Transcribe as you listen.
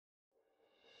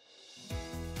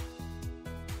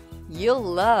You'll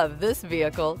love this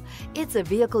vehicle. It's a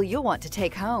vehicle you'll want to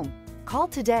take home. Call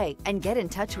today and get in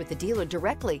touch with the dealer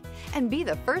directly and be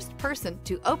the first person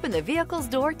to open the vehicle's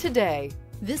door today.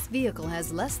 This vehicle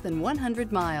has less than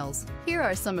 100 miles. Here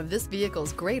are some of this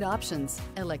vehicle's great options: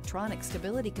 electronic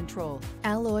stability control,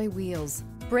 alloy wheels,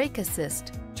 brake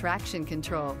assist, traction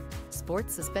control,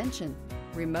 sports suspension,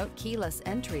 remote keyless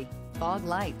entry, fog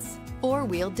lights,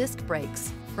 four-wheel disc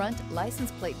brakes, front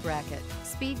license plate bracket,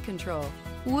 speed control.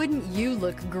 Wouldn't you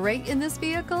look great in this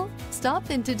vehicle? Stop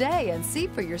in today and see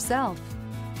for yourself.